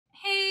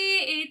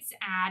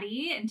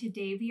Addie, and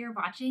today we are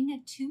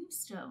watching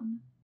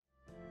Tombstone.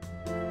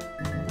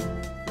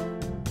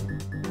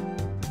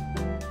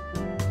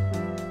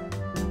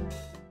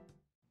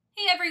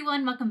 Hey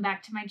everyone, welcome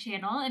back to my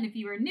channel, and if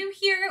you are new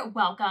here,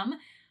 welcome.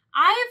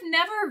 I've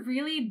never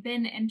really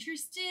been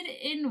interested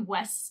in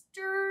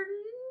Westerns.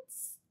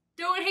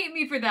 Don't hate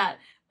me for that.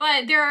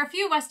 But there are a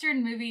few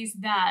Western movies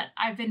that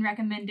I've been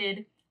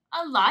recommended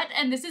a lot,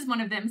 and this is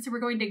one of them. So we're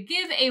going to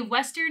give a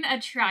Western a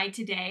try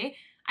today.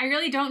 I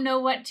really don't know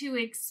what to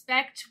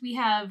expect. We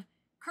have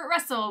Kurt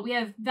Russell, we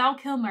have Val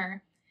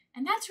Kilmer,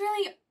 and that's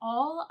really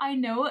all I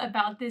know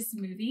about this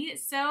movie.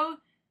 So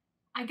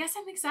I guess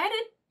I'm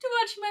excited to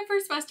watch my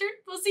first Western.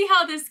 We'll see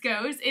how this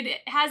goes. It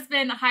has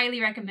been highly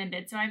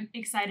recommended, so I'm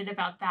excited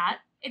about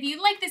that. If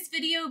you like this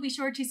video, be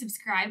sure to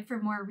subscribe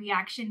for more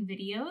reaction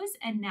videos.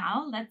 And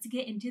now let's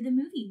get into the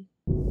movie.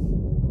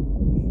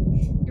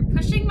 You're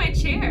pushing my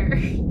chair.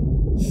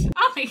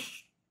 Ollie!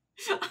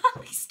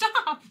 Ollie,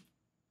 stop!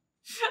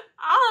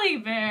 Ollie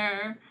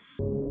Bear!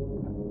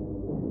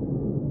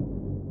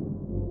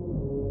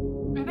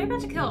 Are they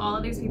about to kill all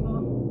of these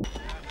people?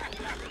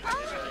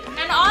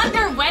 And on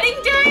their wedding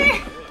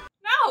day?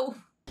 No!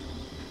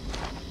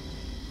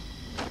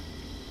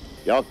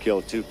 Y'all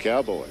killed 2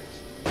 cowboys.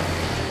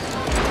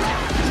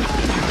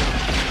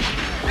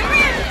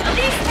 At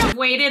least have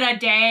waited a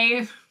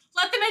day.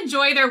 Let them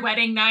enjoy their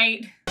wedding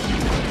night.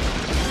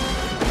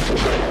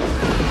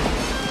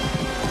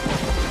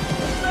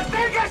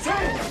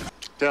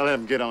 Tell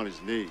him to get on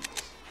his knees.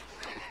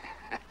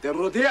 He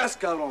just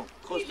got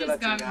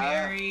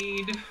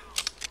married.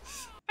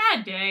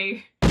 Bad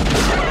day. Well,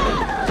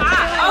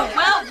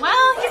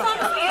 he's on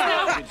his knees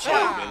now. Good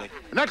job, Billy.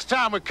 Next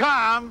time we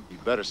come, you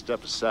better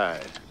step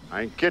aside.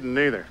 I ain't kidding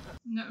either.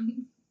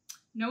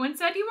 No one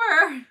said you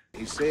were.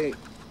 He said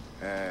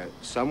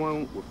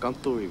someone will come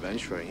to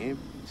revenge for him.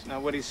 It's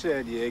not what he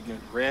said, you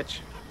ignorant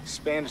wretch.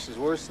 Spanish is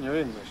worse than your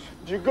English.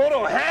 You go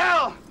to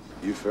hell!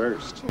 You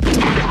first.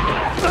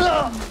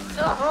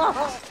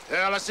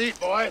 Yeah, let's eat,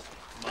 boys.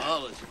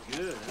 Tamales are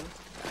good, huh?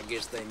 I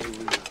guess they knew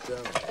we was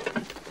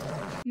coming.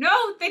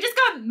 No, they just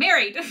got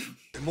married.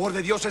 Temor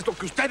de Dios es lo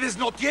que ustedes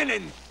no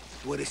tienen.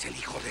 Tú eres el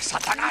hijo de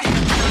Satanás.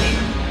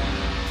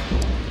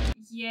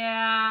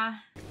 Yeah.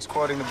 He's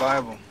quoting the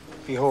Bible.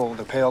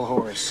 Behold, a pale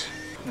horse.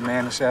 The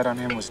man who sat on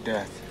him was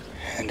death,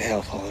 and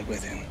hell followed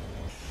with him.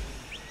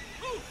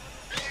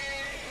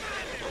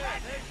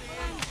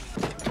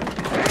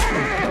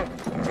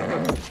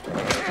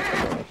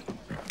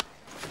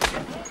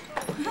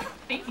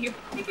 Thank you.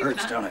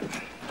 Hurts, don't it?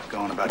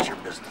 Going about your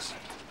business.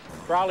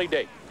 Crowley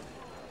Dake,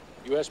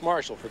 U.S.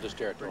 Marshal for this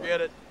territory.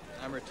 Forget it.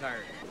 I'm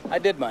retired. I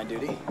did my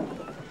duty.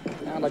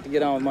 Now I'd like to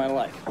get on with my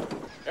life.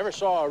 Ever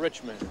saw a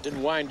rich man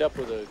didn't wind up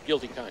with a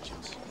guilty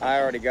conscience? I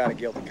already got a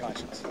guilty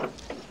conscience.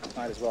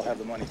 Might as well have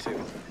the money, too.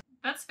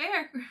 That's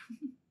fair.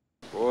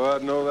 Boy,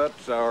 I'd know that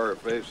sour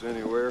face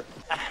anywhere.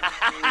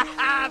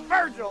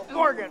 Virgil,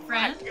 Morgan,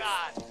 friend. my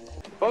God.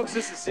 Folks,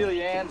 this is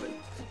Celia Ann, but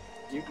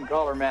you can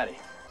call her Maddie.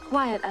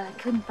 Quiet, I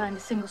couldn't find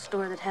a single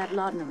store that had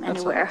laudanum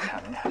anywhere.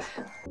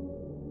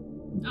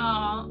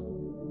 Aw.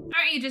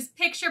 Aren't you just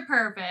picture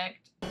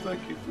perfect?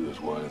 Thank you for this,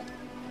 wife.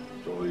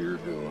 That's all you're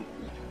doing.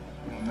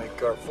 We'll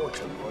make our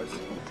fortune, boys.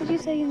 Did you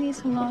say you need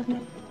some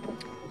laudanum?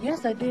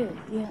 Yes, I did.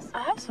 Yes,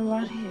 I have some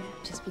right here.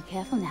 Just be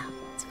careful now.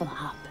 It's gonna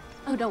hop.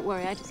 Oh, don't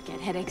worry. I just get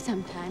headaches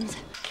sometimes.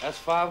 That's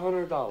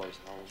 $500, Halsey.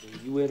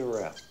 You in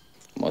or out?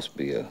 Must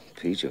be a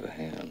peach of a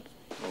hand.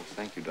 Oh,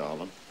 thank you,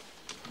 darling.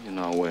 You're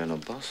not wearing a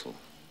bustle.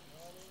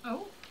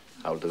 Oh.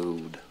 Oh,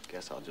 dude.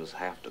 Guess I'll just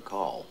have to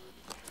call.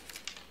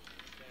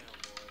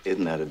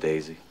 Isn't that a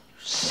daisy?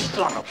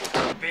 Son of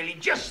a Billy,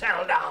 just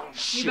settle down.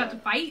 You about to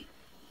fight?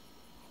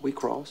 We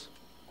cross.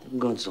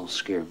 Guns don't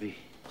scare me.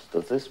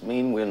 Does this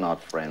mean we're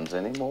not friends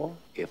anymore?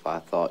 If I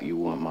thought you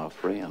weren't my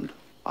friend,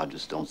 I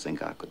just don't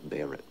think I could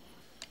bear it.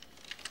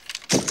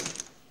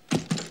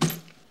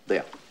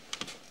 There.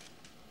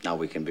 Now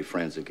we can be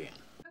friends again.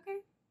 Okay.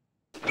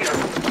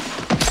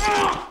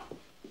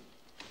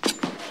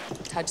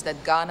 Touch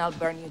that gun, I'll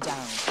burn you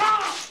down.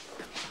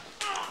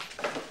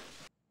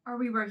 Are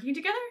we working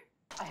together?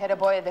 I had a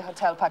boy at the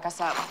Hotel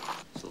Baconsaber.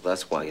 So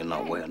that's why you're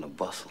not wearing a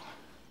bustle.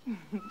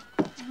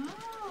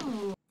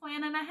 Oh,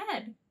 planning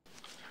ahead.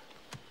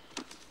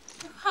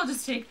 I'll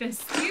just take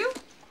this too.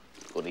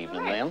 Good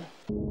evening, right. ma'am.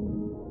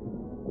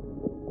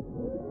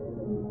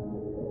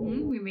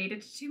 We made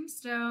it to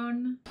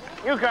Tombstone.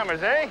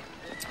 Newcomers, eh?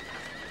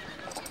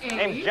 Hey.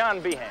 Name's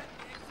John Behan,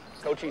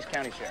 Cochise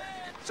County Sheriff.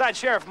 Side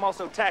sheriff, I'm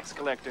also tax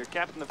collector,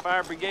 captain of the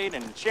fire brigade,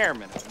 and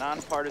chairman of the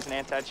nonpartisan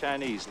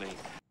anti-Chinese league.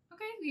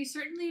 Okay, you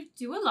certainly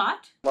do a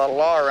lot. A lot of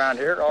law around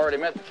here. Already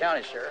met the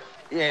county sheriff.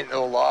 He ain't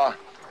no law.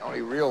 The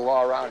only real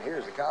law around here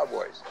is the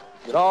cowboys.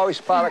 You'd always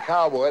spot a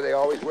cowboy. They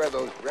always wear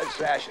those red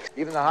sashes.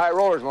 Even the high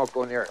rollers won't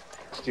go near it.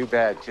 It's too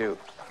bad, too.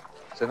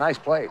 It's a nice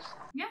place.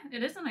 Yeah,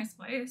 it is a nice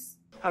place.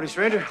 Howdy,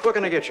 stranger. What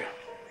can I get you?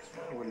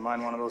 I wouldn't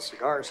mind one of those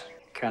cigars.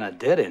 Kind of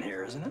dead in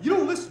here, isn't it? You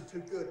don't listen too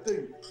good, do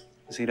you?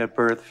 See that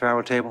bird at the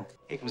faro table?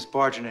 He comes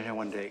barging in here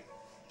one day,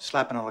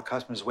 slapping all the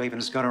customers, waving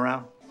his gun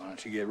around. Well,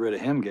 don't you get rid of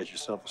him, get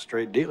yourself a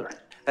straight dealer?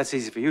 That's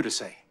easy for you to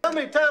say. How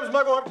many times am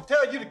I going to have to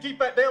tell you to keep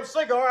that damn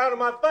cigar out of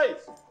my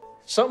face?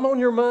 Something on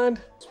your mind?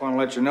 Just want to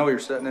let you know you're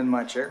sitting in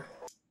my chair.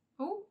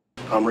 Oh.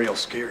 I'm real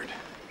scared.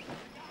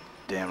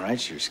 Damn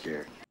right you're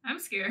scared. I'm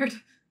scared.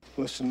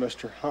 Listen,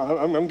 mister,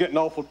 I'm getting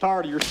awful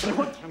tired of your...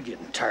 I'm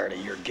getting tired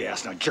of your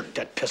gas. Now jerk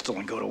that pistol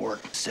and go to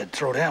work. Said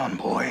throw down,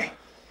 boy.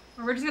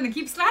 Or we're just gonna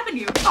keep slapping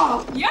you.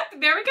 Oh, yep,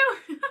 there we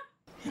go.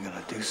 You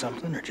gonna do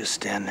something or just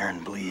stand there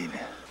and bleed?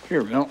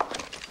 Here, Milt.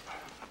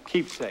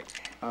 Keepsake.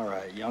 All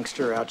right,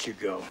 youngster, out you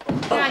go.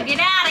 Yeah, get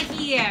out of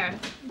here.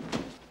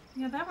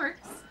 Yeah, that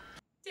works.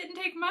 Didn't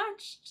take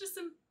much. Just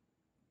some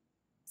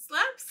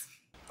slaps.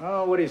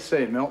 Oh, what do you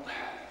say, Milt?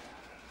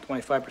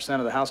 25%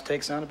 of the house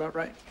take sound about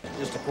right?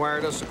 Just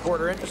acquired us a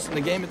quarter interest in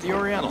the game at the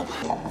Oriental.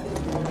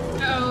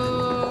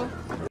 Oh,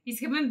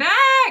 he's coming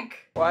back.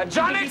 Why,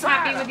 Johnny, he's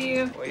happy with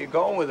you. Where you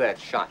going with that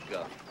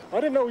shotgun?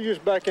 I didn't know you was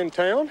back in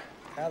town.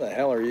 How the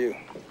hell are you?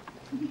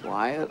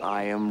 Wyatt,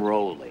 I am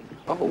rolling.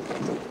 Oh,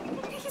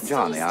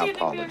 Johnny, I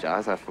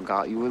apologize. I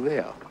forgot you were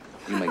there.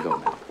 You may go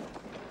now.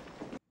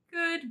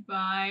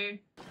 Goodbye.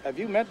 Have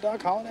you met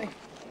Doc Holliday?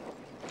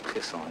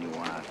 Kiss on you,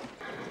 Wyatt.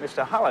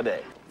 Mr.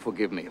 Holliday.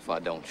 Forgive me if I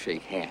don't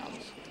shake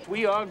hands.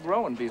 We are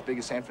growing to be as big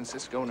as San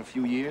Francisco in a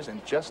few years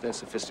and just as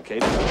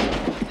sophisticated.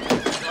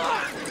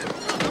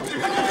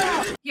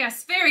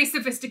 Yes, very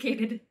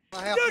sophisticated.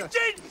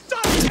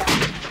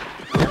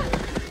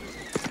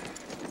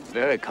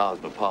 Very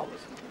cosmopolitan.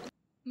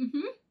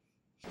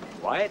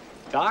 Mm-hmm. Wyatt?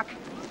 Doc?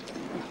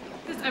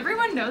 Does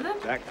everyone know them?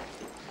 Jack.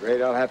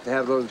 Great, I'll have to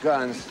have those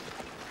guns.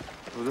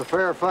 It was a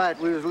fair fight.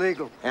 We was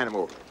legal. Hand them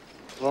over.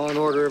 Law and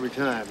order every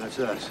time. That's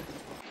us.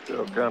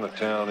 What kind of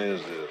town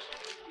is this?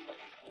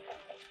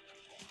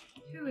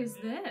 Who is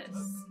this?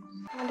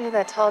 I wonder who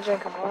that tall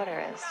drink of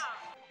water is.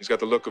 He's got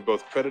the look of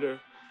both predator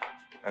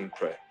and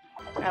prey.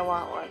 I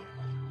want one.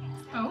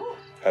 Oh.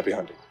 Happy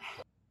hunting.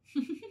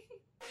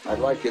 I'd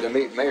like you to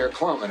meet Mayor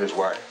Clum and his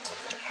wife.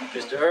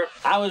 Mr. Earp,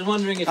 I was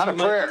wondering if Not you a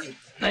might... prayer.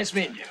 Nice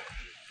meeting you.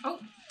 Oh,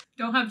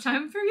 don't have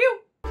time for you.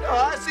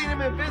 Oh, I seen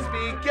him in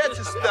Bisbee. He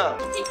catches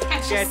stuff. He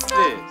catches Catch stuff.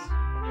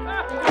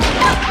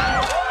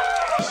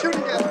 this.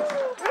 Shooting at him.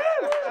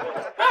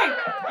 Hey,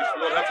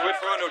 We'll have to wait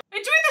for our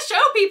enjoy the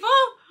show, people.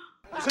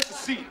 Set the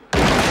scene.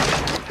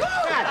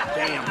 God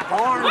damn,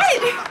 Barnes.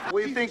 What?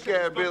 What do you think,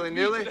 Billy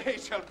Nilly? Today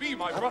shall be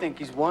my I think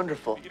he's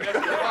wonderful.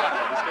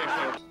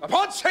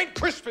 Upon St.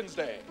 Crispin's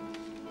Day.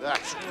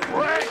 That's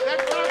great.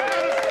 That's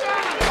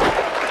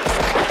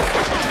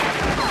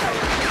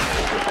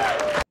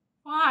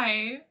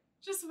Why?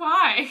 Just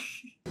why?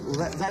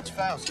 well, that's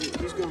Faust.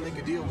 He's going to make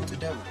a deal with the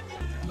devil.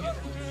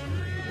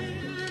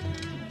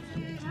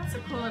 That's a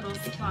cool little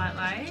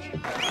spotlight.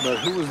 But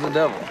who was the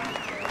devil?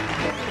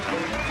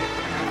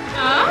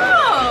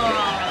 Oh!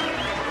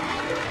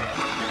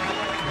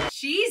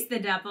 She's the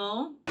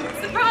devil.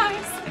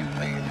 Surprise! You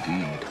may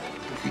indeed,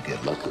 if you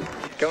get lucky.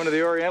 Going to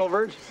the Oriental,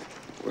 Verge?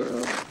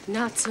 Well,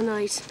 Not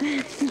tonight.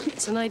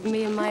 Tonight,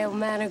 me and my old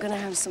man are gonna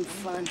have some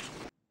fun.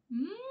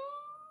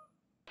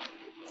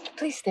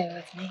 Please stay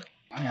with me.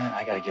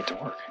 I gotta get to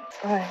work.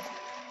 Why?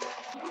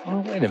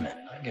 Well, wait a minute.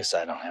 I guess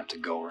I don't have to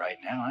go right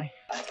now. I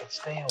can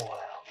stay a while.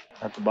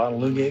 That the bottle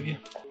Lou gave you?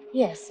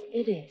 Yes,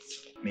 it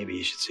is. Maybe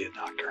you should see a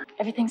doctor.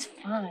 Everything's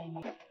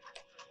fine.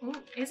 Oh,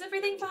 is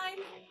everything fine?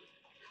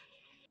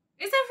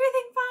 Is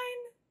everything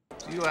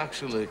fine? do you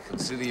actually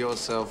consider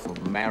yourself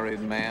a married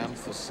man,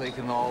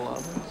 forsaking all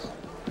others?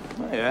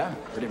 Well, yeah,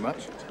 pretty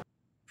much.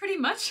 Pretty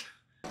much.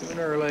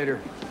 Sooner or later,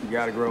 you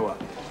gotta grow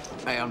up.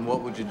 And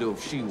what would you do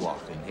if she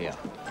walked in here?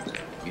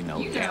 You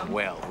know damn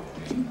well.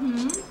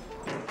 Mm-hmm.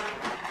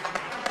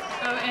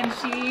 Oh, and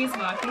she's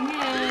walking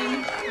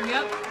in.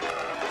 Yep.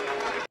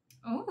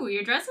 Oh,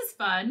 your dress is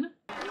fun.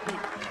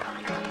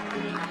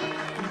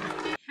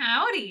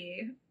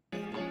 Howdy.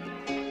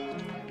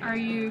 Are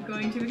you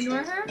going to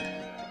ignore her?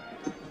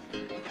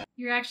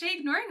 You're actually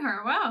ignoring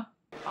her. Wow.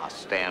 I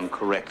stand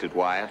corrected,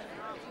 Wyatt.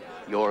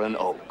 You're an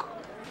oak.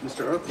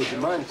 Mr. Earp, would you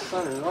mind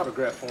signing an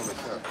autograph for me,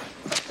 sir?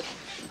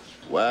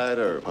 Wyatt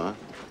Earp, huh?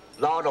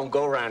 Law don't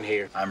go around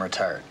here. I'm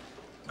retired.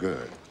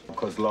 Good.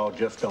 Because law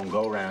just don't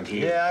go around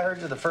here. Yeah, I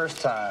heard you the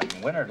first time.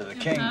 Winner to the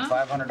king,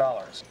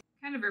 $500.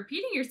 Kind of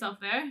repeating yourself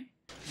there.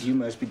 You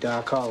must be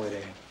Doc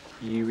Holliday.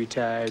 You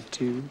retired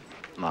too?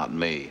 Not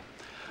me.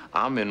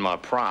 I'm in my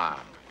prime.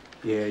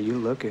 Yeah, you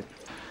look it.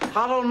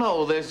 I don't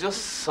know. There's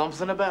just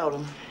something about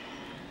him.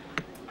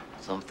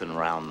 Something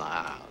around the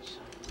eyes.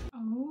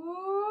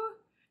 Oh,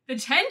 the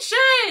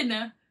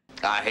tension!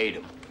 I hate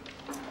him.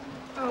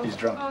 Oh, He's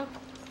drunk. Oh.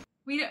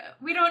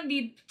 We don't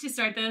need to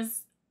start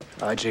this.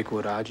 Ajik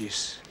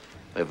Wadajis.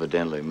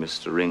 Evidently,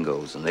 Mr.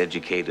 Ringo's an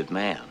educated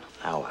man.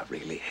 Now I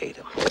really hate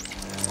him.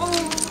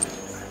 Oh.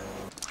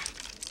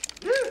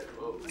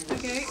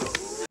 Okay.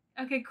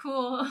 Okay,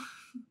 cool.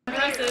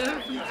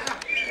 Impressive.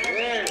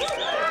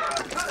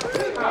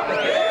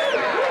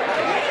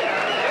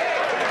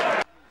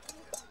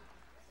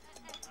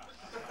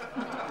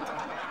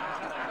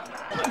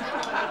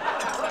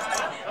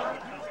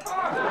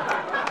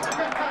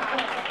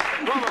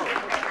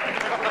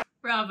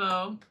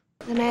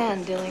 The man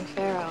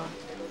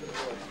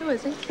Who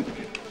is he?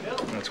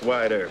 That's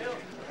Wyatt Earp.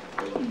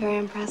 Very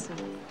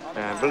impressive.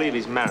 I believe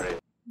he's married.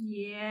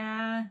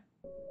 Yeah.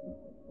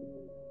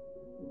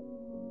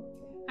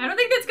 I don't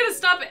think that's gonna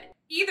stop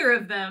either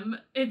of them,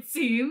 it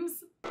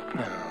seems.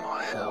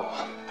 Oh,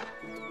 hell.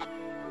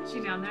 Is she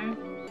down there?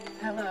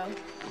 Hello.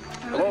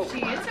 Oh,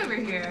 she is over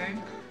here.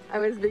 I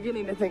was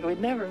beginning to think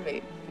we'd never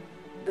meet.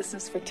 This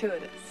is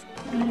fortuitous.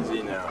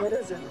 Easy now. What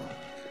is it?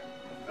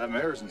 That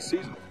mare's in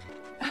season.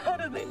 How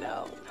do they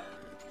know?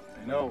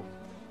 I know.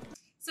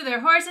 So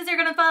their horses are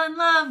gonna fall in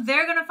love.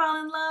 They're gonna fall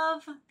in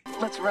love.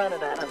 Let's run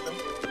it out of them.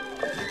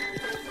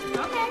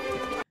 Okay.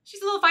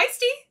 She's a little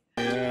feisty.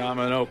 Yeah, I'm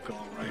an oak,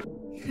 all right.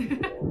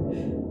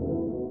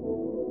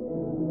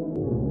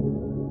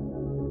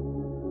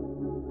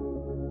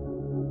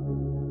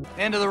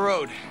 End of the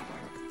road.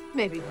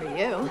 Maybe for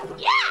you.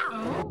 Yeah!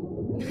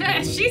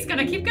 Oh. She's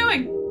gonna keep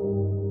going.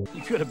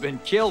 You could have been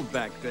killed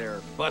back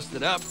there,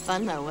 busted up.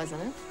 Fun though,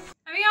 wasn't it?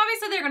 I mean,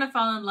 obviously they're gonna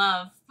fall in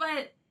love,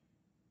 but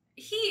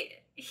he's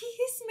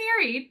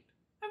married.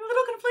 I'm a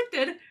little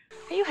conflicted.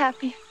 Are you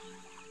happy?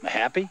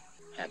 Happy?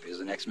 Happy as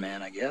the next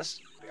man, I guess.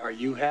 Are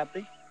you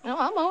happy? No,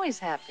 I'm always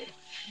happy.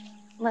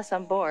 Unless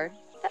I'm bored.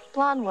 That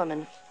blonde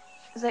woman,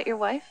 is that your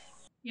wife?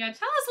 Yeah,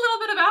 tell us a little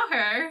bit about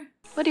her.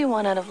 What do you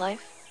want out of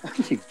life?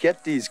 You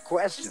get these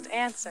questions. Just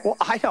answer. Well,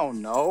 I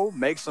don't know.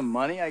 Make some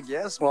money, I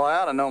guess. Well, I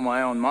ought to know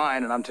my own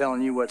mind, and I'm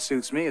telling you what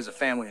suits me as a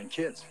family and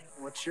kids.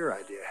 What's your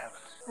idea of heaven?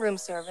 Room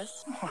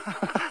service.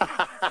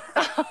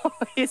 Oh,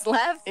 he's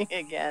laughing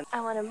again. I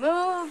want to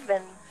move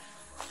and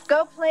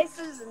go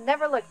places and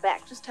never look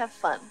back. Just have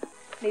fun.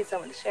 Need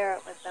someone to share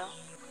it with, though.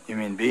 You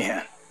mean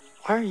Behan?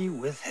 Why are you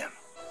with him?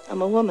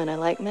 I'm a woman. I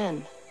like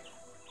men.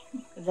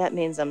 If that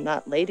means I'm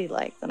not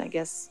ladylike, then I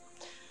guess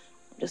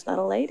I'm just not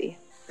a lady.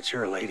 But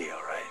you're a lady,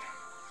 all right.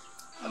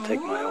 I'll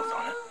take my oath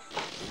on it.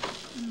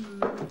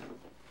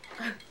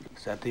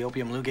 Is that the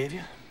opium Lou gave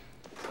you?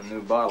 A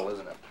new bottle,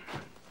 isn't it?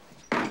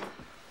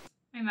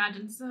 I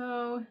imagine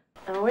so.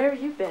 And where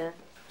have you been?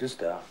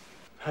 Just out.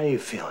 How you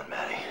feeling,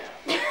 Maddie?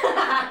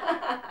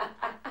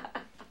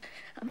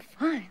 I'm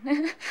fine.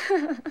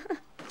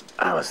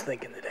 I was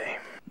thinking today,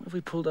 what if we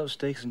pulled up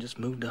stakes and just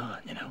moved on,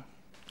 you know?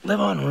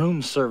 Live on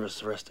room service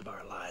the rest of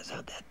our lives.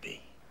 How'd that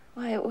be?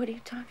 Why, what are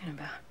you talking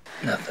about?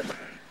 Nothing.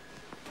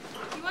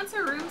 He wants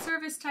a room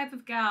service type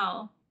of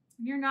gal.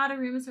 You're not a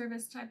room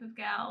service type of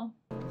gal.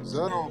 Is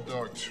that old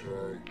dog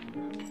Trey?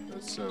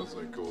 That sounds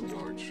like old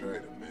dog Trey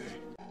to me.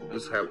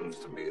 This happens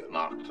to be a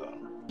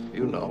nocturne.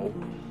 You know,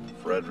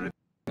 Frederick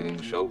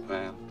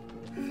Chopin.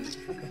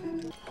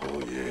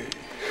 Oh, yeah.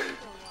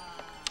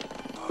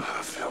 Oh,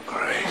 I feel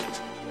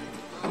great.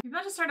 You're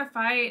about to start a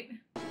fight.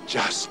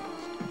 Just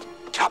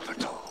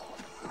capital.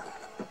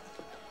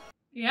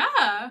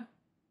 Yeah.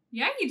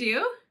 Yeah, you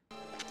do.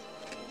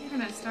 You're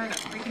gonna start a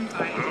freaking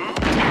fight.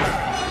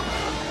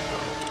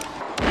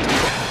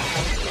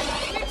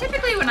 I mean,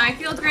 typically when I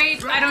feel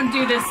great, I don't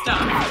do this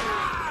stuff.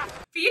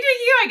 But you do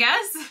you, I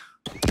guess.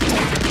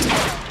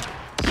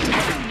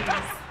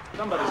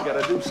 Somebody's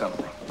got to do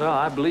something. Well,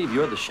 I believe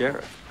you're the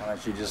sheriff. Why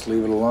don't you just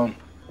leave it alone?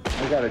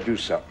 I got to do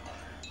something.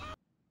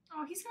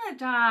 Oh, he's gonna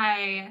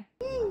die.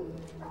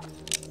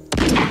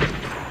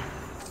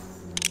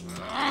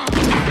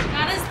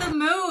 That is the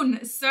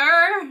moon,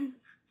 sir.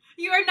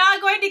 You are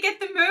not going to get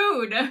the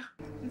moon.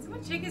 Did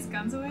someone take his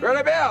guns away?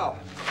 Ready, Bill?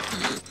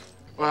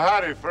 Well,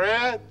 howdy,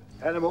 Fred.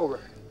 Hand him over.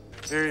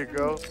 Here you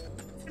go.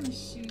 He's gonna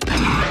shoot you.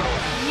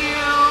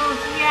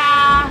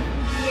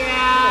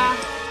 Yeah.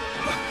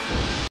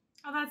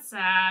 Oh, that's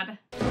sad.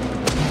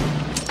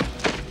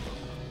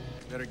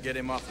 Better get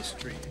him off the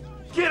street.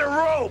 Get a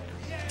rope!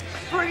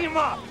 Bring him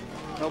up!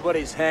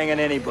 Nobody's hanging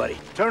anybody.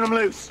 Turn him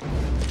loose.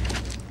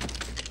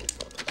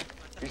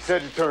 He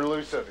said you turn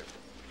loose of him.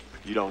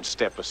 You don't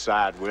step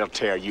aside, we'll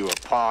tear you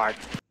apart.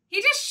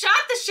 He just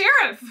shot the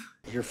sheriff.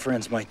 Your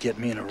friends might get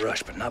me in a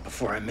rush, but not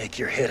before I make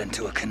your head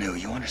into a canoe.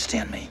 You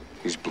understand me?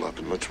 He's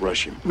bluffing. Let's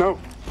rush him. No.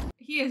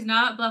 He is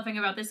not bluffing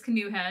about this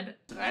canoe head.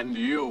 And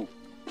you,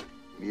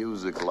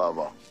 music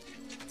lover,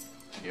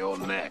 you're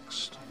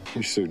next.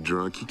 You're so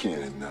drunk you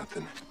can't hit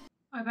nothing.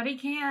 I bet he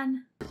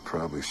can. You've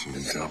probably seen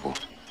a double.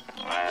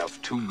 I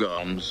have 2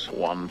 guns,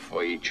 1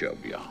 for each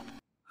of you.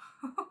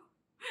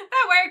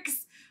 That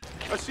works.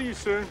 I'll see you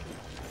soon.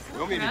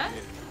 We'll meet again.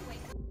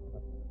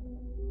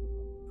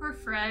 Poor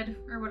Fred,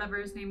 or whatever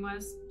his name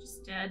was,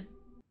 just dead.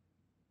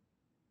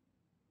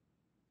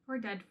 Poor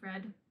dead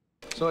Fred.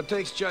 So it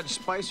takes Judge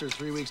Spicer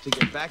 3 weeks to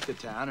get back to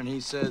town, and he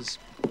says,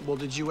 well,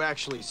 did you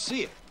actually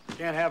see it?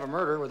 Can't have a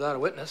murder without a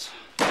witness.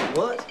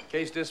 What?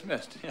 Case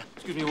dismissed. Yeah.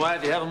 Excuse me,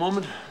 Wyatt, do you have a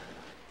moment?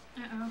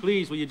 Uh-oh.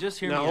 Please, will you just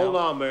hear me out? Now, hold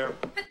on, Mayor.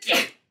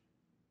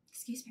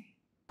 Excuse me.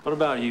 What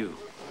about you?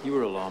 You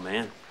were a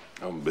lawman.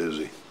 I'm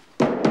busy.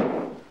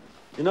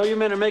 You know, you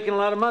men are making a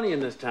lot of money in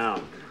this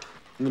town.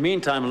 In the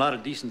meantime, a lot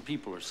of decent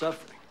people are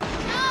suffering.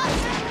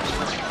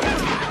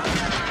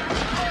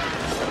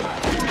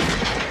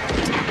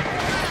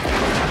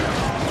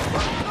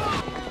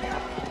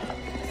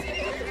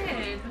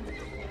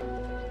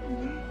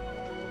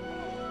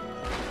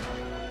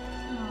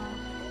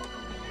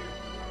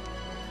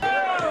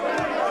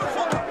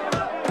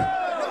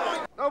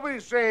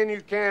 Nobody's saying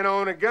you can't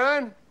own a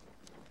gun.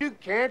 You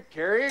can't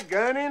carry a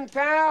gun in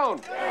town.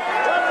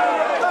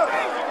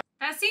 That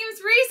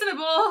seems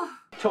reasonable.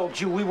 Told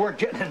you we weren't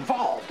getting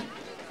involved.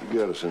 You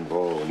got us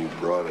involved when you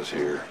brought us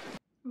here.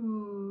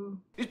 Ooh.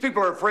 These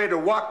people are afraid to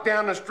walk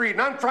down the street,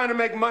 and I'm trying to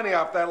make money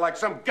off that like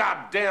some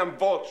goddamn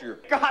vulture.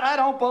 God, I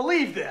don't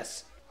believe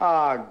this.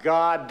 Oh,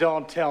 God,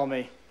 don't tell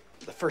me.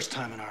 For the first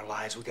time in our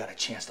lives, we got a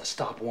chance to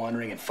stop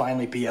wandering and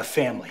finally be a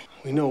family.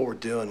 We know what we're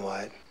doing,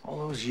 Wyatt. All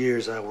those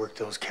years I worked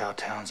those cow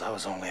towns, I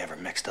was only ever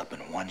mixed up in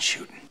one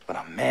shooting. But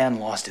a man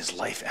lost his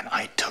life, and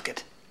I took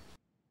it.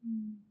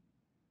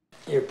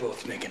 You're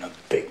both making a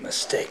big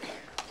mistake.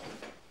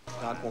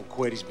 Doc won't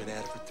quit. He's been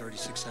at it for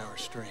 36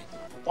 hours straight.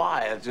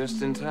 Wyatt,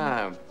 just in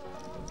time.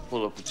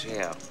 Pull up a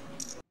chair.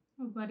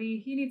 Oh,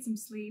 buddy, you need some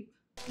sleep.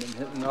 Been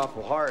hitting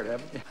awful hard,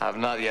 haven't you? I've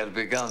not yet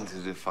begun to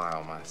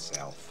defile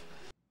myself.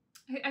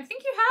 I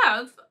think you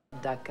have.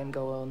 Duck can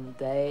go on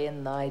day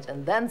and night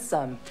and then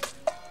some.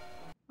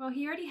 Well,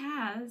 he already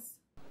has.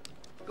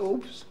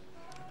 Oops.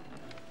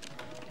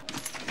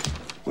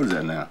 What is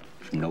that now?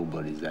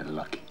 Nobody's that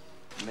lucky.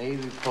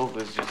 Maybe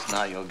poker's just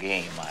not your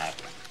game,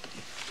 Wyatt.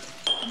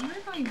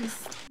 We're going to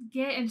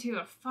get into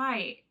a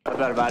fight. I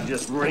thought about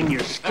just ring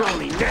your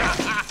stony now.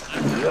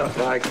 Look,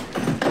 Ike,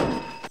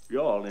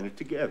 you're all in it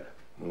together.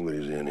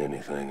 Nobody's in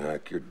anything,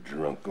 Ike. You're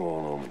drunk. Go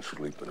on home and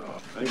sleep it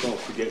off. I ain't gonna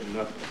forget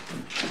nothing.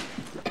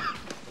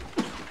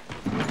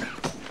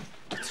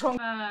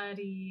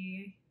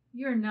 Buddy,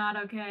 you're not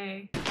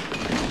okay.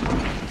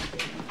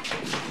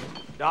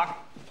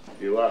 Doc?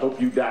 I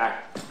hope you die.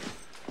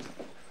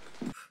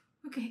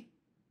 Okay.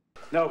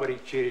 Nobody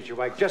cheated you,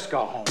 Mike. Just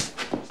go home.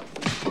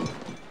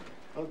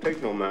 I don't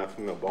take no math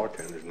from no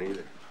bartenders,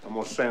 neither. I'm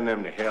gonna send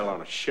them to hell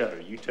on a shutter.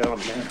 You tell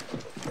them that.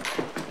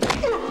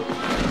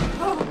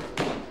 Oh,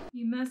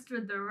 you messed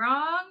with the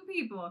wrong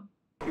people.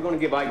 You're gonna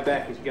give Ike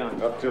back his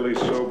gun. Up till he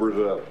sobers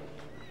up.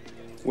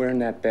 Wearing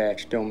that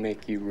badge don't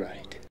make you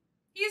right.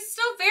 He's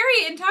still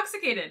very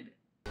intoxicated.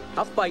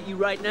 I'll fight you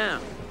right now.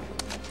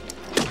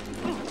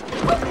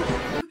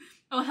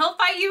 Oh, he'll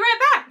fight you right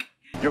back.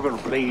 You're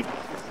gonna bleed.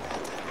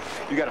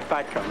 You got a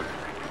fight coming.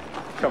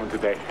 Coming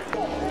today.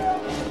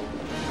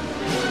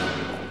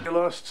 You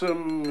lost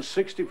some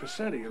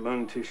 60% of your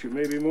lung tissue,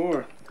 maybe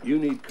more. You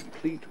need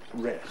complete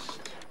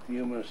rest.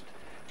 You must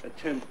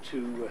attempt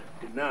to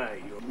deny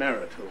your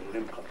marital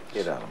impulse.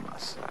 Get out of my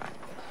sight.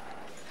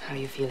 How are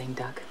you feeling,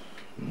 Doc?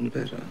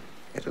 Better.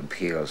 It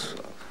appears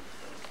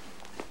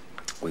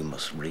we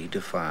must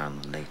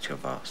redefine the nature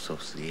of our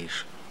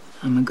association.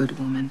 I'm a good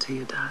woman to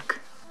you, Doc.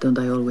 Don't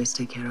I always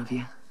take care of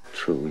you?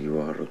 True, you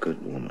are a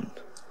good woman.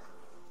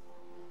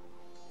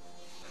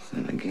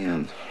 And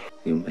again,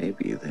 you may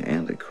be the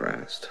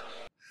Antichrist.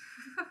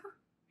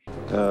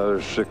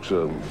 There's 6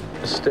 of them.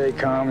 Stay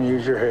calm,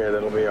 use your hair.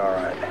 That'll be all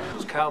right.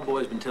 Those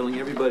cowboys been telling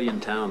everybody in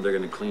town they're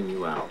gonna clean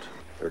you out.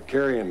 They're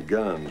carrying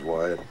guns,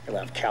 Wyatt. You'll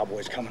have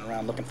cowboys coming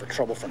around looking for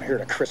trouble from here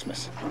to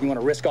Christmas. You want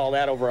to risk all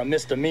that over a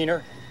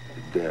misdemeanor?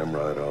 You're damn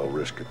right I'll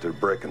risk it. They're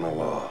breaking the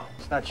law.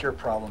 It's not your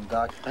problem,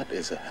 Doc. That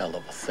is a hell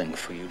of a thing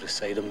for you to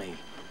say to me.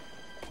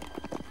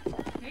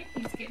 Okay,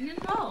 he's getting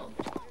involved.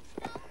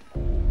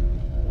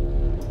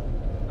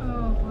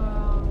 Oh,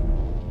 wow.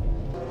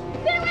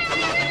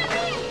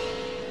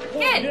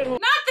 Kid,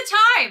 not the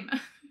time!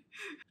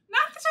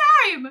 Not the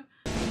time!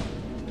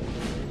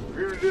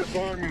 Here's this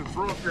arm you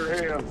throw up your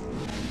hands.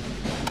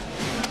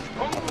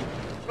 Oh,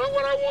 not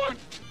what I want.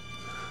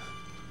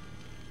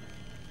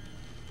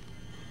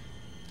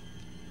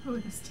 Oh,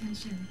 this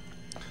tension.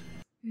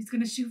 Who's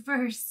gonna shoot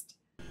first?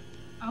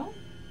 Oh?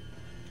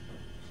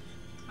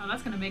 Oh,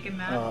 that's gonna make him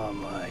mad. Oh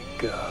my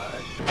God.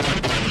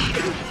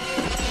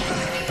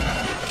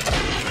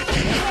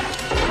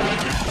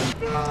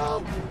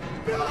 No!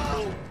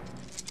 No!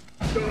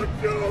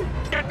 Don't do!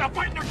 Get the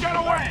fight or get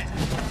away!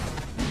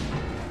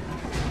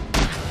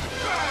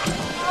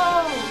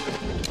 Oh!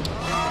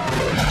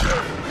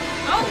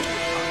 Oh!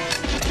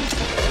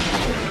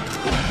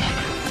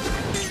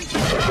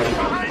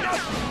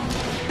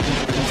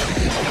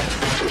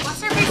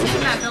 What's her face is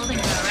in that building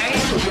though,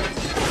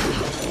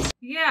 right?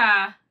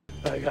 Yeah.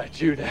 I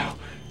got you now,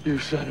 you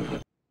son of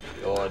a...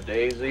 You're a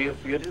daisy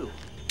if you do.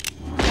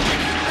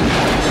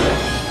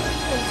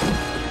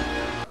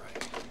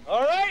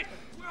 All right?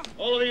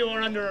 All of you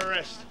are under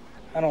arrest.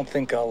 I don't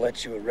think I'll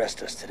let you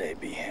arrest us today,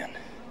 Behan.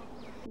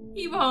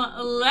 He won't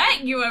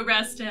let you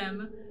arrest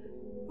him.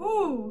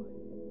 Ooh.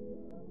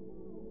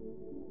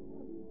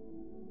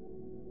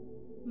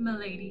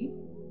 Milady.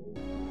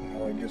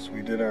 Well, I guess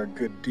we did our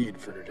good deed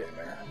for today,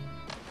 Mayor.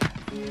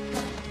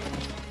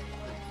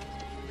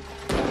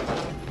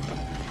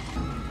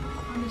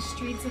 On the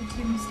streets of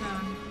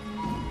Tombstone.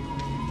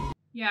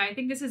 Yeah, I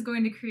think this is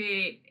going to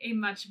create a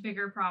much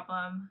bigger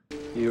problem.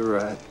 You're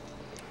right.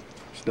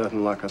 It's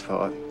nothing like I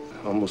thought.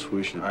 I almost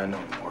wish it. I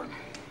know, Mort.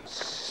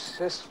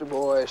 Sister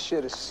boy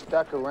should have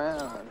stuck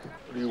around.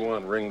 What do you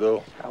want,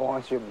 Ringo? I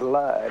want your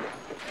blood.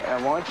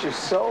 I want your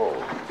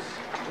souls.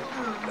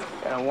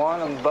 And I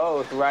want them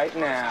both right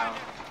now.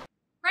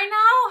 Right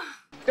now?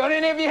 Don't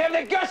any of you have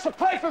the guts to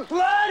play for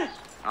blood?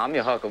 I'm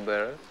your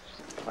huckleberry.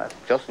 That's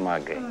just my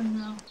Oh game.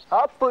 no.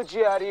 I'll put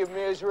you out of your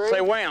misery.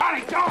 Say when.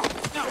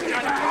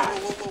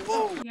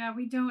 Yeah,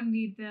 we don't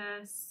need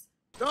this.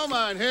 Don't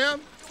mind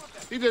him.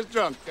 He's just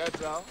drunk,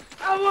 that's all.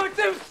 I want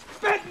them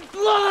spitting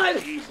blood!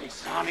 Easy,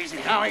 son, easy.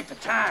 Now ain't the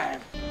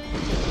time.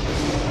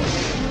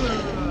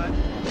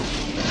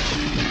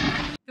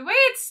 The way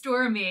it's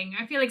storming,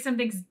 I feel like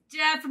something's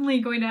definitely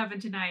going to happen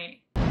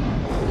tonight. Ooh,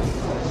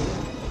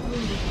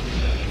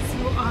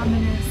 so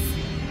ominous.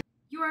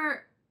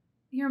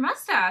 Your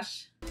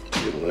mustache.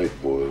 Getting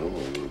late, boy. I'm a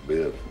little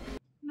bit.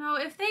 No,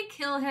 if they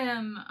kill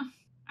him,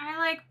 I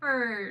like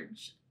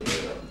Burge. Oh,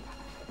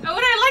 and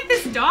I like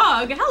this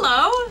dog.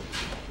 Hello.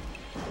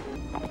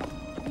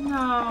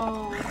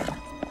 No.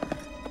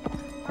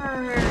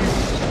 Burge.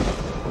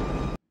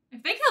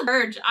 If they kill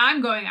Burge,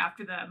 I'm going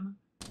after them.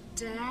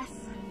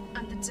 Death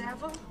and the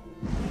devil?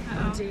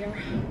 Uh-oh. Oh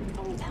dear.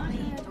 Oh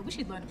honey, I wish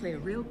you'd learn to play a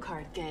real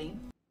card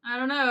game. I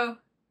don't know.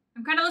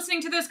 I'm kind of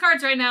listening to those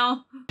cards right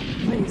now.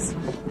 Please.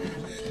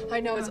 I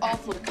know it's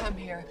awful to come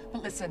here,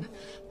 but listen,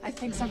 I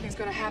think something's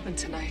gonna happen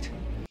tonight.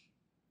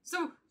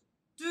 So,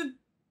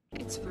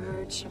 it's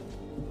Verge.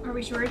 Are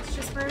we sure it's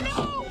just Verge?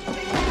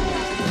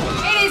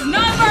 It is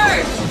not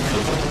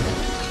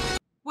Verge!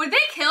 Would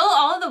they kill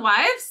all of the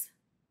wives?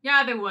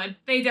 Yeah, they would.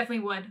 They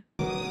definitely would.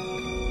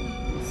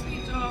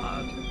 Sweet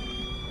dog.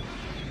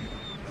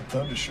 The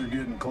thunder's sure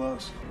getting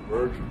close.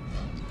 Verge.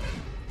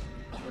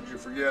 What'd you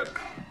forget?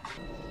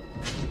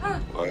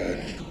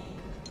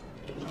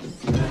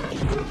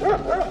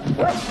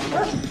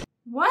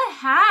 What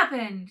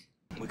happened?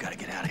 We gotta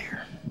get out of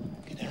here.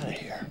 Get out of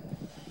here.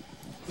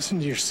 Listen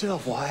to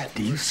yourself, Wyatt.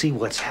 Do you see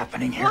what's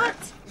happening here? What?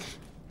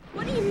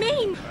 What do you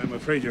mean? I'm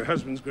afraid your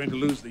husband's going to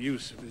lose the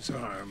use of his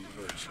arm.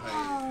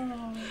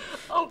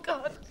 Oh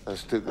God. I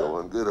still got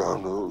one good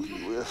arm to hold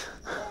you with.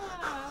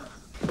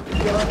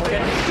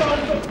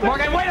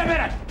 Morgan, wait a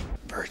minute!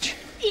 Birch.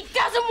 He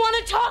doesn't want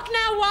to talk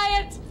now,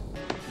 Wyatt!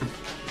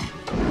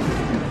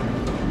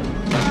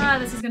 Ah,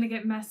 this is gonna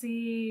get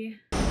messy.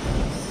 I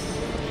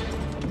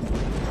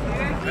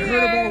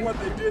heard about what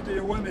they did to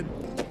your women.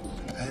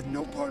 I had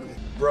no part of it.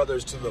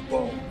 Brothers to the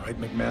bone, right,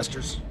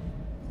 McMasters?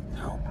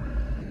 No,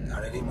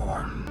 not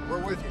anymore. We're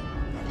with you.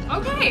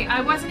 Okay,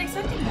 I wasn't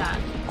expecting that.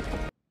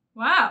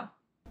 Wow.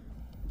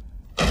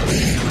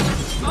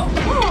 Oh,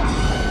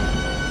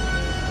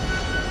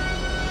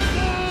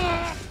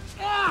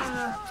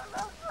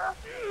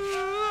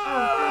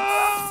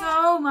 that's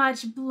so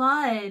much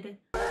blood.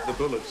 The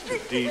bullet's too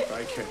deep.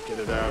 I can't get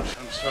it out.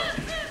 I'm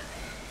sorry.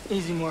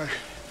 Easy, Mark.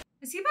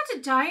 Is he about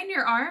to die in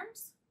your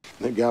arms?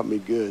 They got me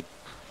good.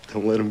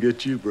 Don't let them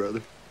get you,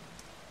 brother.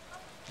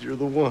 You're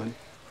the one.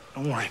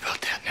 Don't worry about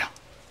that now.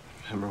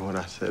 Remember what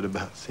I said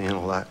about seeing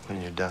a light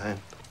when you're dying?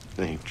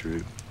 It ain't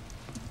true.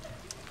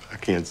 I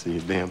can't see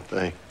a damn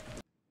thing.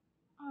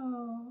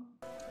 Oh.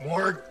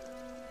 Mark!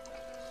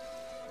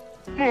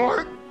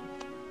 Mark!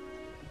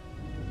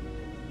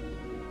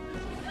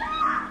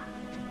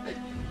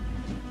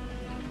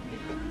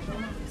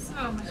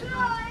 So much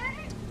blood.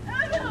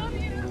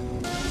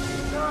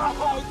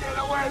 Oh, get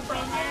away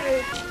from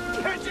me!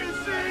 Can't you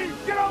see?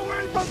 Get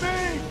away from me!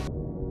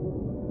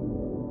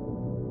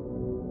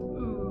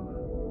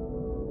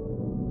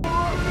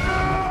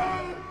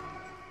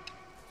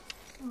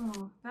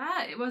 Oh,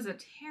 that it was a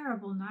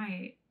terrible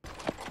night.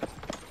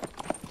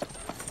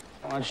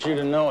 I want you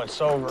to know it's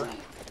over.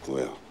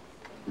 Well,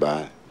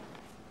 bye.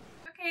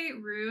 Okay,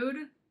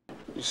 rude.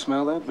 You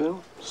smell that,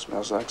 Bill?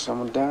 Smells like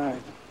someone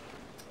died.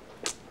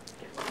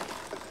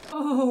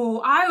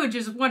 Oh, I would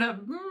just want to.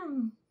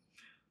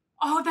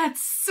 Oh,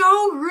 that's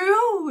so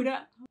rude.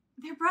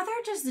 Their brother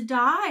just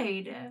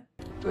died.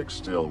 Take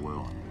still,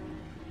 Will.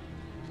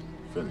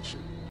 Finish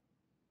it.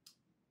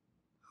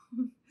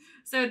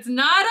 So it's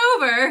not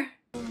over.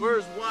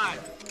 Where's Wyatt?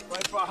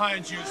 Right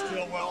behind you,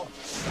 Stillwell.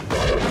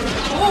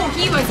 Oh,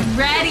 he was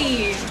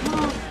ready.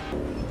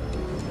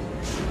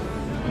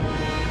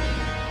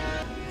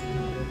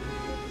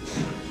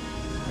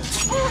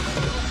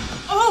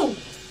 Oh,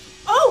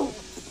 oh,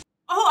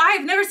 oh,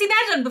 I've never seen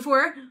that done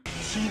before.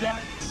 See that?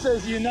 It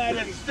says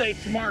United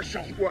States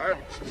Marshal. Wyatt,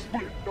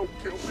 don't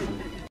kill me.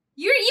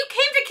 You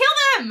came to kill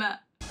them.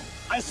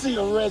 I see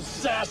a red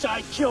sash.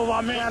 I kill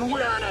my man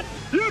wearing it.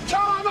 You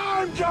tell him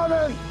I'm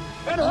coming.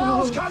 And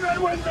who's coming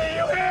with me,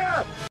 you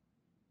hear?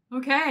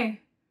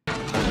 Okay.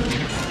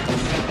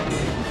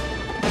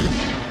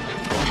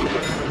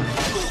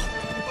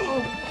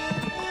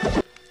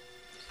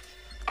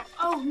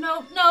 Oh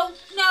no, no,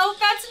 no,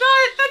 that's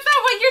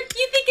not what you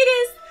think it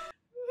is.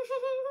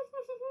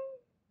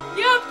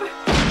 Yep.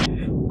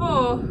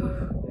 Oh.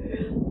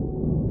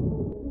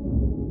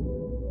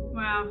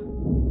 Wow.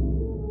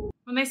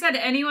 When they said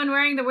anyone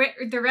wearing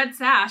the red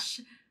sash,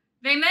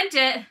 they meant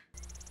it.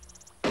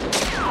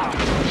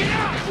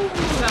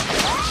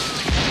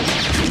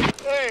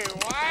 Hey,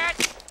 Wyatt!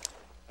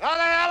 How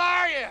the hell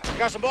are you?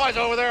 Got some boys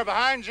over there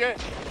behind you.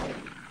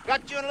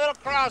 Got you in a little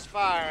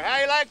crossfire. How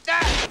you like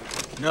that?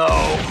 No.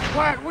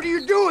 Wyatt, what are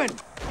you doing?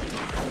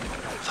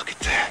 Look at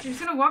that. You're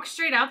just gonna walk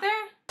straight out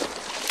there?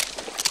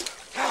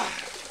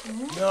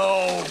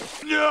 No!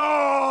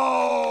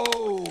 No!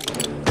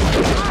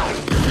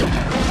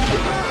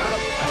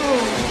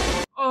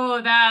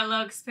 Oh, that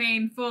looks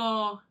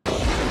painful.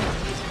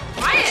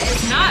 Wyatt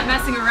is not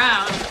messing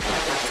around.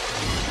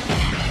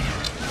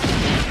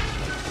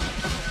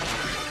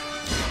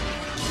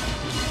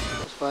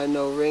 If I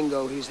know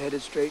Ringo, he's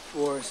headed straight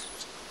for us.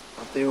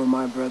 If they were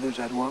my brothers,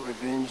 I'd want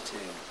revenge too.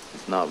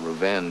 It's not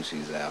revenge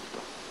he's after.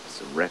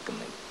 It's a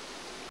reckoning.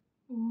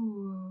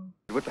 Ooh.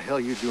 What the hell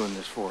are you doing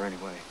this for,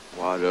 anyway?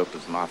 Wyatt Earp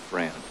is my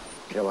friend.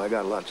 Hell, I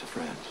got lots of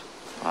friends.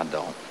 I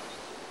don't.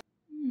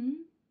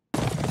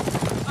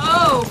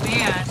 Oh,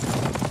 man.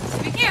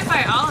 We can't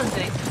fight all of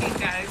these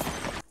guys.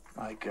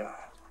 My God.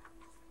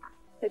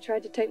 They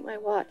tried to take my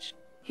watch.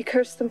 He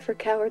cursed them for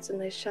cowards and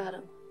they shot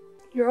him.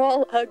 You're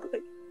all ugly.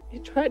 You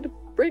tried to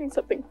bring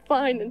something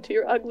fine into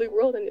your ugly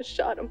world and you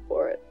shot him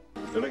for it.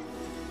 Billy,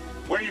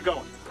 where are you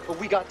going? But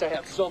we got to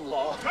have some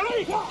law.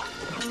 Billy!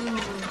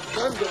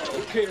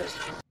 Who cares?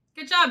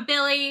 Good job,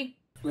 Billy.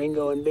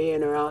 Ringo and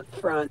Bean are out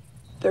front.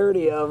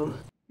 30 of them.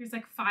 There's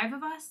like 5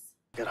 of us.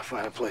 Gotta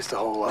find a place to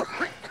hole up.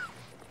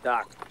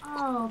 Doc.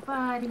 Oh,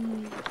 buddy.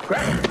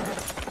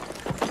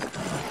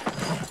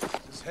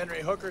 Is this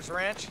Henry Hooker's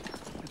ranch?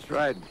 That's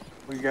right.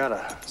 We got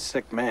a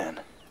sick man.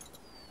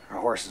 Our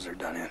horses are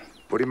done in.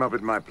 Put him up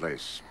at my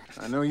place.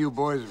 I know you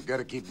boys have got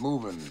to keep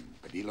moving,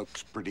 but he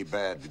looks pretty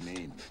bad to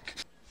me.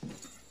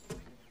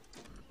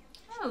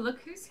 Oh,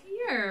 look who's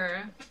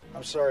here.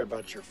 I'm sorry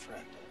about your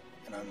friend.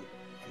 And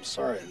I'm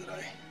sorry that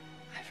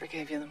I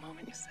forgave you the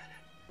moment you said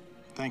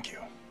it. Thank you.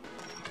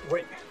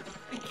 Wait.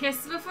 A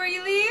kiss before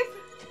you leave?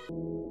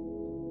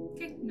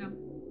 Okay, no.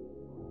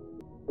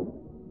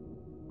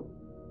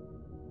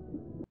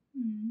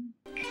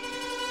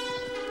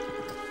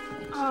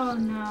 Oh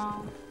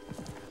no.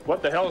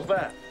 What the hell's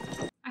that?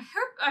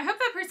 I hope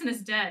that person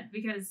is dead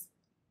because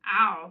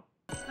ow.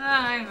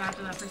 I'm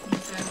after that person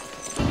is dead.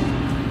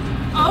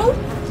 Oh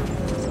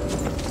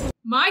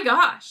my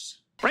gosh.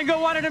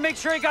 Ringo wanted to make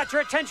sure he got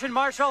your attention,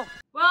 Marshal.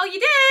 Well, you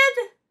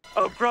did.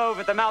 Oak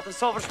Grove at the mouth of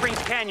Silver Springs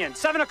Canyon,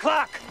 7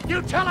 o'clock.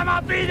 You tell him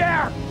I'll be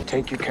there.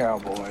 Take your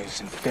cowboys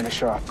and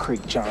finish off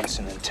Creek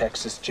Johnson and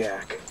Texas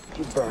Jack.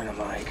 You burn them,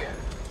 Mike.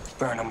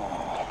 Burn them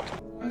all.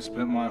 I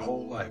spent my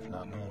whole life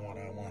not knowing what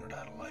I wanted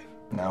out of life.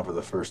 Now, for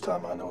the first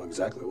time, I know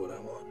exactly what I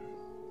want.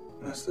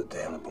 And that's the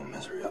damnable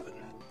misery of it.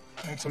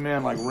 It's a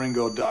man like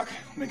Ringo, Doc.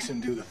 Makes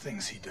him do the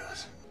things he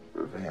does.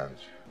 Revenge.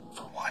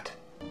 For what?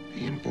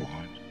 Being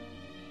born.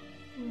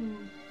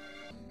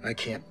 I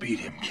can't beat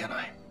him, can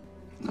I?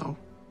 No.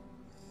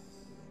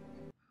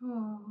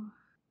 Oh,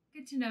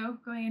 good to know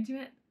going into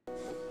it.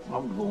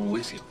 I'm going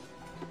with you.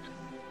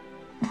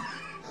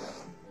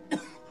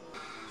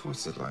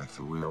 What's it like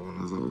to wear one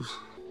of those?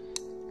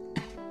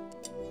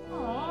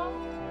 Aw,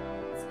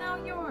 it's now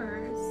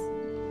yours.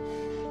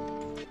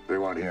 They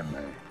want him,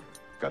 man.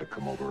 Gotta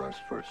come over us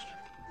first.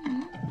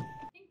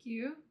 Thank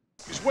you.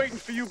 He's waiting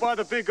for you by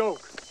the big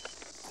oak.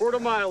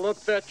 Quarter-mile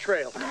up that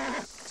trail.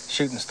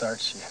 Shooting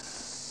starts, you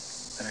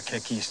better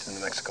kick east in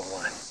the Mexico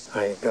line.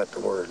 I ain't got the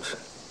words.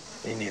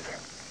 Me neither.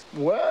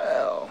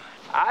 Well,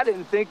 I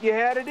didn't think you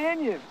had it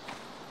in you.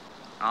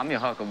 I'm your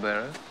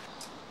huckleberry.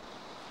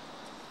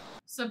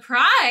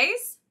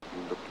 Surprise!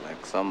 You look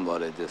like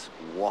somebody just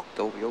walked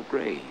over your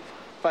grave.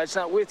 Fight's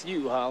not with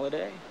you,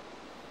 Holiday.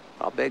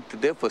 I beg to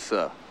differ,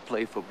 sir.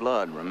 Play for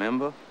blood,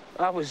 remember?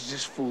 I was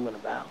just fooling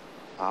about.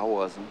 I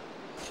wasn't.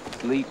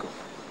 It's legal.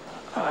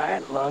 All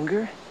right,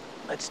 Lunger.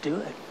 Let's do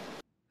it.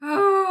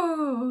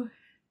 Oh,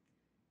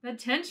 the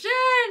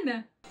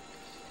tension!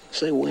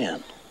 Say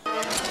when.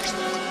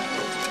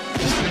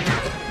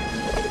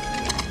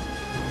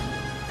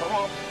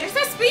 They're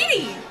so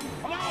speedy!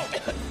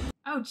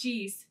 Oh,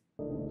 jeez.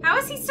 How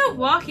is he still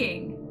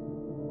walking?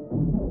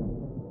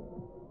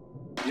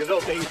 You know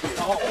Daisy at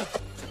home.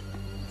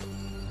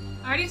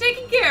 Already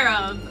taken care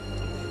of.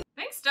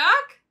 Thanks,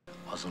 Doc.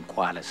 Wasn't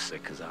quite as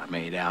sick as I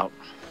made out.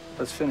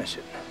 Let's finish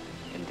it.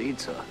 Indeed,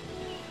 sir.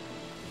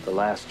 The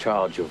last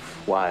charge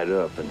of Wyatt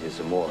Earp and his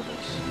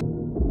immortals.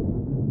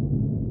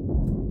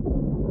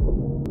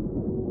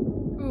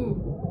 Ooh.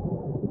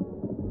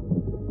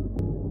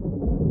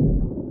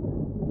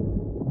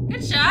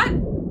 Good shot.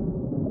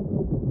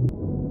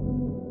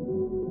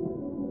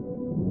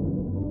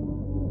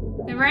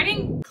 The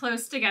writing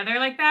close together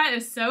like that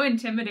is so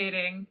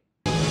intimidating.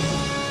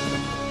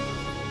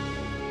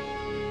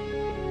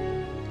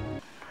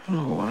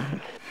 Oh,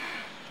 Wyatt.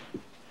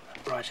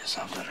 Brought you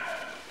something.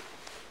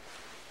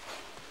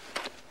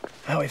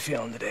 How are you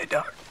feeling today,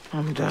 Doc?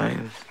 I'm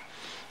dying.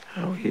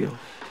 How are you?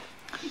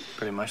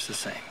 Pretty much the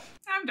same.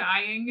 I'm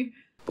dying.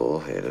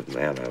 Bullheaded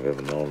man I've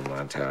ever known in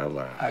my entire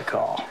life. I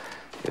call.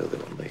 You're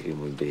the only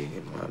human being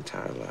in my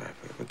entire life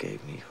who ever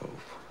gave me hope.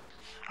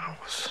 I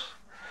was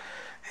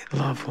in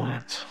love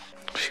once.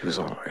 She was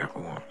all I ever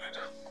wanted.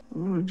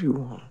 What did you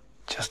want?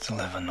 Just to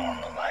live a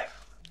normal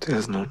life.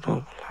 There's no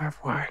normal life,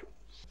 Wyatt.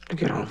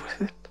 Get on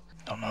with it.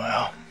 Don't know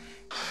how.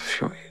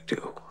 Sure you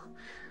do.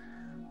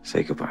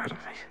 Say goodbye to me.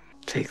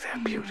 Take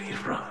that beauty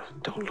and run.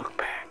 Don't look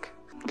back.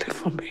 Live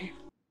for me.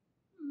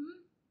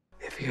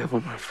 If you're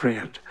ever my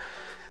friend,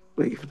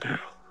 Leave now.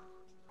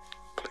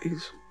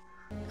 Please.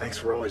 Thanks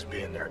for always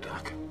being there,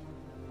 Doc.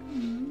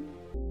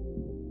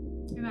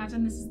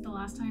 Imagine this is the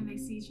last time they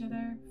see each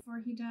other before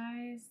he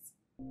dies.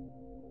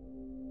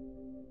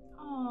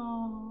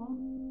 Aww.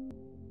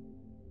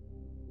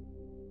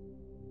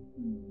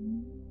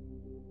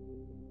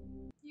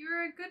 You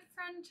were a good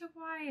friend to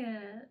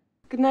Wyatt.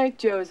 Good night,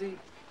 Josie.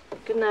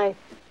 Good night.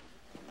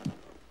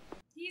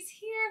 He's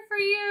here for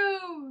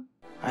you.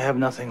 I have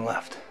nothing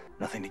left.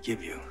 Nothing to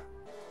give you.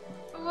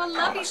 Oh, we'll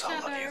love Promise each I'll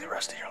other. love you the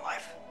rest of your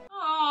life.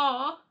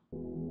 Aww.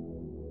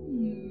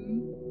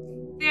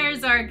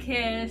 There's our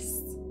kiss.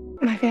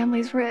 My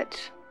family's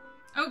rich.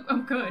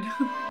 Oh, good.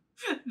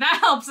 That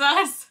helps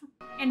us.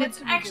 And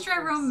it's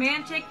extra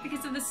romantic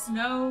because of the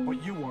snow.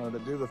 What you wanted to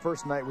do the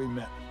first night we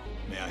met.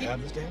 May I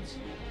have this dance?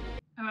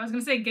 Oh, I was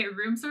gonna say get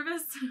room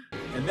service.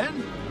 And then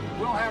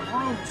we'll have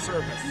room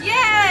service.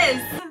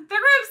 Yes! The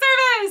room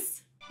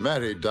service!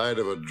 Mattie died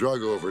of a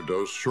drug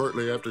overdose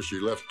shortly after she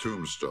left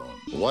Tombstone.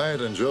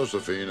 Wyatt and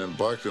Josephine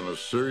embarked on a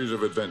series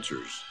of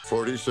adventures.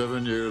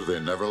 47 years they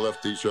never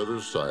left each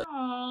other's side.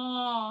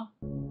 Aww.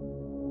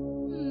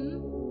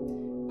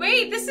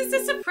 Wait, this is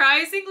a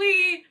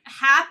surprisingly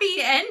happy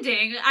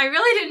ending. I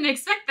really didn't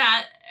expect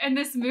that in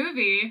this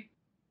movie.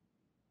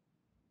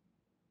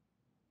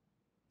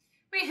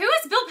 Wait, who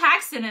is Bill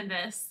Paxton in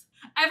this?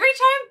 Every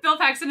time Bill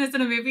Paxton is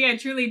in a movie, I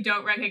truly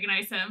don't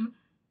recognize him.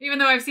 Even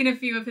though I've seen a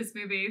few of his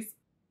movies.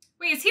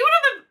 Wait, is he one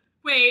of the...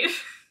 Wait.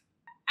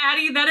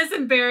 Addie, that is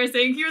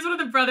embarrassing. He was one of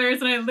the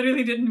brothers and I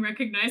literally didn't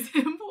recognize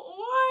him.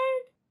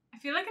 What? I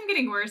feel like I'm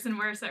getting worse and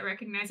worse at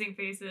recognizing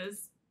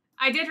faces.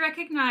 I did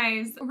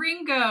recognize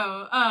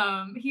Ringo.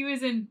 He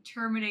was in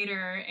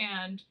Terminator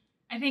and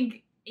I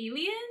think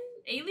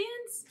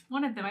Aliens?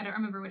 One of them, I don't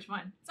remember which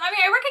one. So I mean,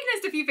 I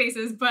recognized a few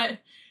faces, but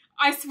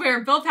I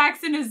swear Bill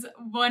Paxton is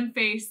one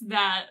face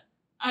that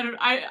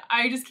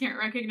I just can't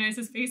recognize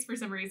his face for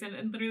some reason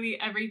in literally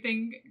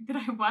everything that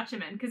I watch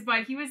him in. Because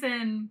he was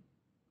in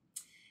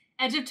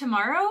Edge of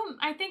Tomorrow,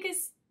 I think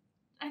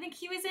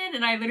he was in,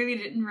 and I literally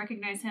didn't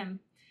recognize him.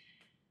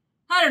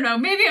 I don't know,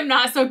 maybe I'm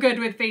not so good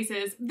with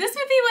faces. This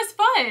movie was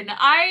fun.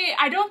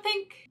 I don't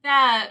think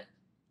that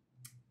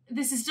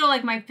this is still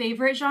like my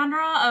favorite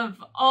genre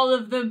of all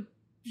of the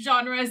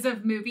genres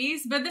of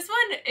movies, but this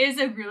one is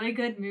a really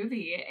good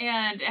movie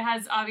and it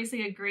has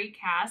obviously a great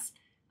cast.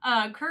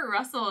 Kurt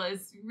Russell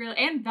is really,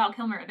 and Val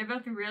Kilmer, they're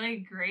both really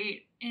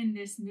great in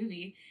this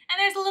movie. And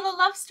there's a little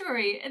love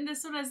story in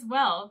this one as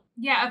well.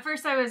 Yeah, at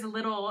first I was a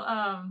little,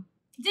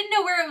 didn't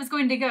know where it was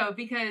going to go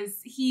because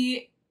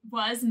he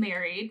was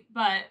married,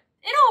 but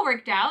it all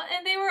worked out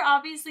and they were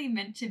obviously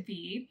meant to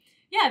be.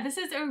 Yeah, this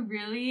is a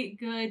really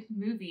good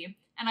movie.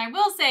 And I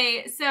will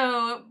say,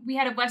 so we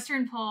had a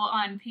Western poll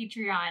on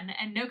Patreon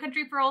and No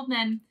Country for Old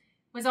Men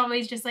was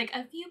always just like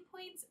a few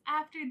points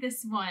after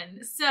this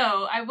one.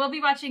 So I will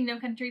be watching No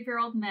Country for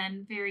Old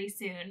Men very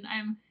soon.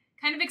 I'm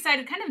kind of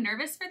excited, kind of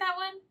nervous for that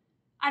one.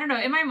 I don't know,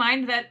 in my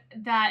mind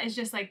that is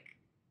just like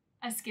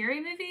a scary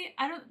movie.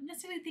 I don't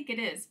necessarily think it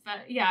is,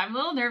 but yeah, I'm a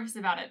little nervous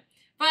about it.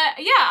 But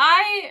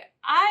yeah,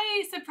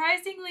 I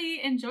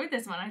surprisingly enjoyed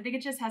this one. I think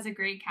it just has a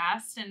great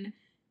cast and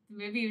the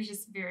movie was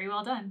just very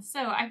well done.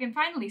 So I can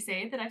finally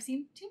say that I've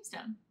seen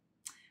Tombstone.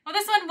 Well,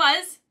 this one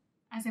was,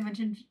 as I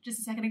mentioned just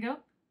a second ago,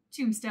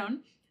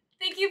 Tombstone.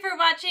 Thank you for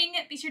watching.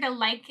 Be sure to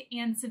like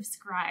and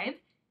subscribe,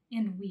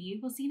 and we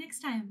will see you next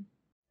time.